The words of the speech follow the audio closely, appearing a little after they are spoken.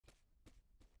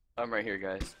I'm right here,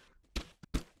 guys.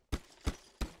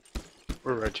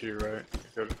 We're right to your right.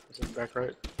 Is it back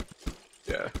right?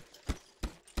 Yeah.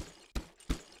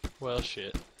 Well,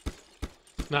 shit.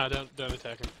 Nah, don't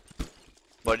attack him.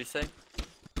 What'd he say?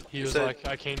 He was like,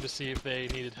 I came to see if they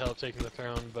needed help taking the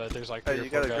throne, but there's like Hey, 3 or you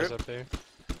 4 got a guys grip? up there.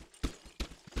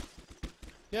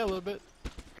 Yeah, a little bit.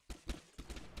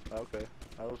 Okay.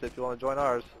 I don't know if you want to join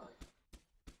ours.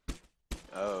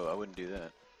 Oh, I wouldn't do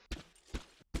that.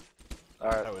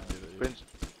 Alright. I wouldn't do it.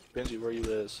 Benji, where you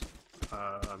is?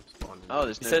 I'm spawning. Oh,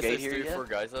 there's It no says gate there's here 3 or yet? 4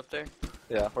 guys up there.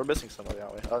 Yeah, we're missing somebody,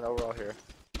 aren't we? Oh no, we're all here.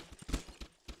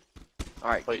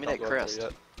 Alright, Wait, give me don't that go up there crest.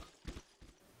 yet.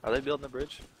 Are they building the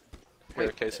bridge? Here,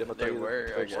 Wait, Casey, I'm gonna they throw you were,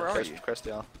 the I bridge. guess. Where are crest, you? crest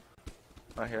down.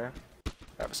 Right here.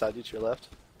 Right beside you to your left.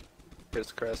 Here's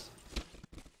the crest.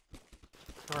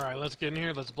 Alright, let's get in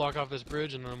here, let's block off this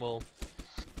bridge, and then we'll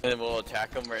And then we'll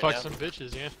attack them right fuck now. some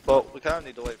bitches, yeah? Well, we kind of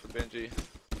need to wait for Benji.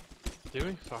 Do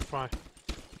we? Fuck, why?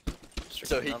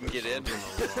 So he can get in. I'm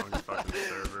on the wrong fucking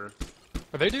server.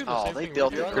 Are they doing the Oh, same they thing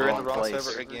built we're it doing? You're in wrong the wrong place.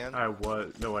 server again. I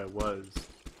was. No, I was.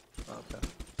 Okay.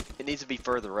 It needs to be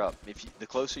further up. If you, the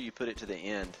closer you put it to the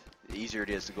end, the easier it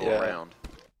is to go Yeah. around.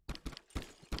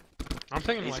 I'm It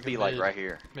thinking needs like to be a like right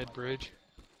here. mid-bridge.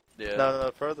 Yeah.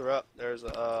 No, further up, there's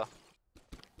a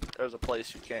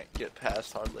place you can't get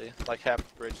past hardly. Like half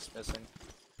the bridge is missing.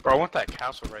 Bro, I want that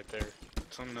castle right there.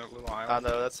 It's on that little I island.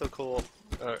 know, that's so cool.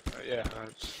 Yeah.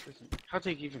 It's freaking... How'd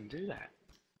they even do that?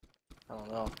 I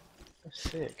don't know. That's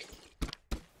sick.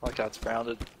 I like how it's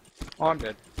grounded. Oh, I'm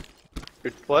dead.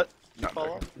 What? No, I'm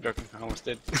Follow? joking. I'm joking. I almost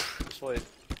did. Just wait.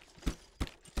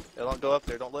 Yeah, don't go up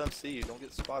there. Don't let them see you. Don't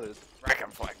get spotted. Rack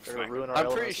 'em flag. They're gonna ruin our I'm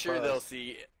element pretty of sure surprise. they'll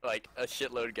see like a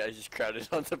shitload of guys just crowded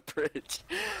on the bridge.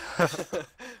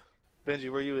 Benji,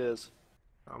 where you is?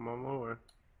 I'm on my way.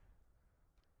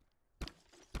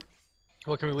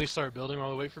 Well, can we at least start building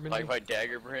while we wait for Benji? Like my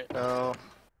dagger, Brent. No.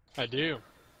 I do.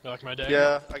 You like my dagger?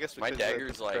 Yeah, I guess we My could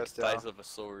dagger's put the like crest size down. of a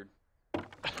sword. What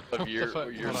Of the your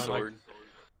fuck? your Hold on, sword.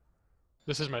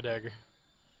 This is my dagger.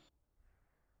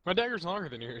 My dagger's longer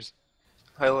than yours.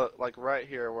 Hey, look, like right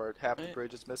here where half the Right.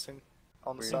 bridge is missing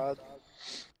on the Where? side.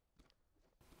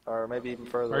 Or maybe even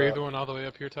further Are you up. the one all the way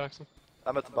up here, Toxin?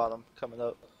 I'm at the bottom, coming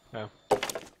up. I'm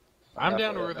halfway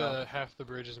down up where now. the half the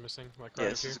bridge is missing, like Yeah, right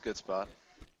up this here. is a good spot.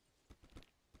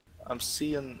 I'm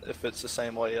seeing if it's the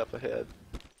same way up ahead.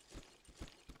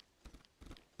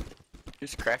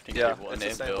 Just crafting Yeah, table it's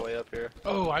and the same anvil. way up here.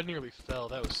 Oh, I nearly fell.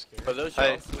 That was scary. Are those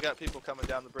Hey, y'all? we got people coming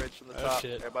down the bridge from the Oh, top.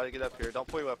 shit. Everybody get up here. Don't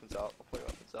pull your weapons out. Don't pull your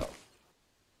weapons out.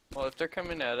 Well, if they're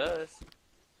coming at us,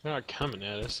 They're not coming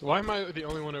at us. Why am I the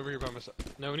only one over here by myself?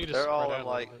 No, we need to They're spread all out in a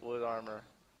little like bit. wood armor.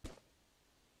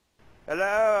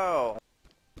 Hello.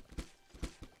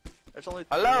 There's only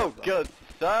three of them. good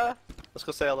sir. Let's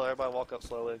go say hello. Everybody walk up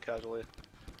slowly and casually.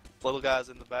 Little guys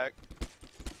in the back.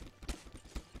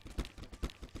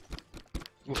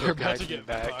 They're about to get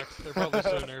fucked. They're probably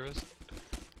so nervous.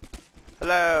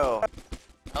 Hello.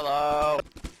 Hello.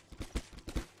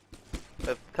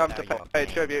 We've come to pay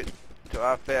tribute to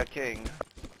our fair king.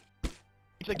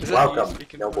 Welcome,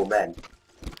 noble men.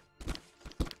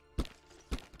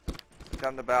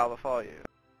 Come to bow before you.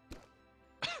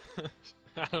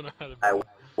 I don't know how to. I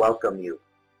welcome you.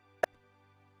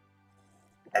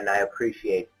 And I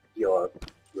appreciate your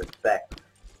respect.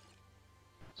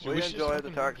 We should enjoy fucking the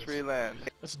do tax-free this. land.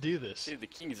 Let's do this. Dude, the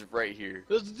king's right here.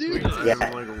 Let's do Wait, this. Yeah.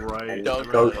 I'm like right. And Don't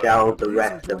so really shall the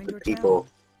rest of the people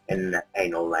in the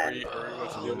anal Are land. you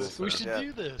Let's going do this. We should Yeah.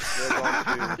 do this. We're going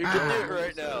to. You can do it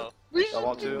right now. We should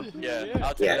want do to? this. Yeah,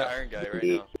 I'll take Yeah. the iron guy right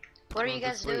Indeed. now. What are you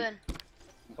guys doing?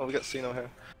 Oh, we got Sino here.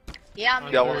 Yeah, I'm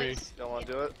On here. three. boys. Y'all want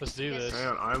to do it? Let's do this.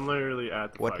 Man, I'm literally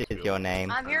at the What flag is field. your name?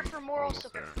 I'm here for moral Almost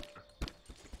support. there.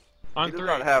 On He does three.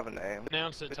 not have a name.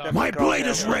 Announce it. My Top. blade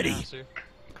is ready.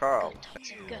 Carl.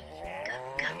 Toxin, go,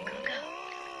 go, go,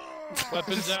 go.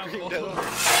 Weapons out.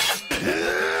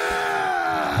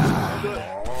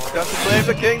 Got to claim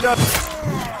the kingdom.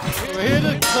 We're here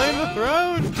to claim the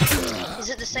throne. Is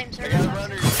it the same I server? got a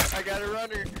runner. I got a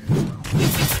runner.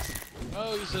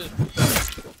 Oh, you said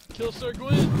kill Sir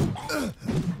Gwyn.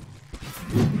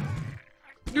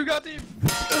 You got him.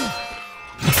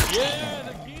 Yeah,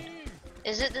 the king.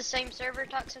 Is it the same server,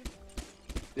 Toxin?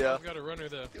 Yeah. I've got a runner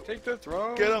though. Take the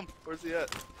throne. Get him. Where's he at?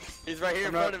 He's right here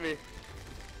in front of me.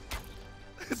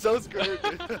 So scared,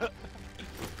 dude.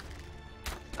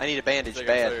 I need a bandage It's like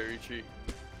I'm bad. sorry, retreat.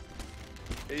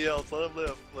 He yells, let him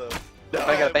live.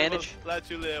 I got a bandage? Let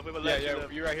you live. We will Yeah, let you yeah.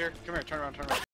 live. You right here? Come here. Turn around. Turn around.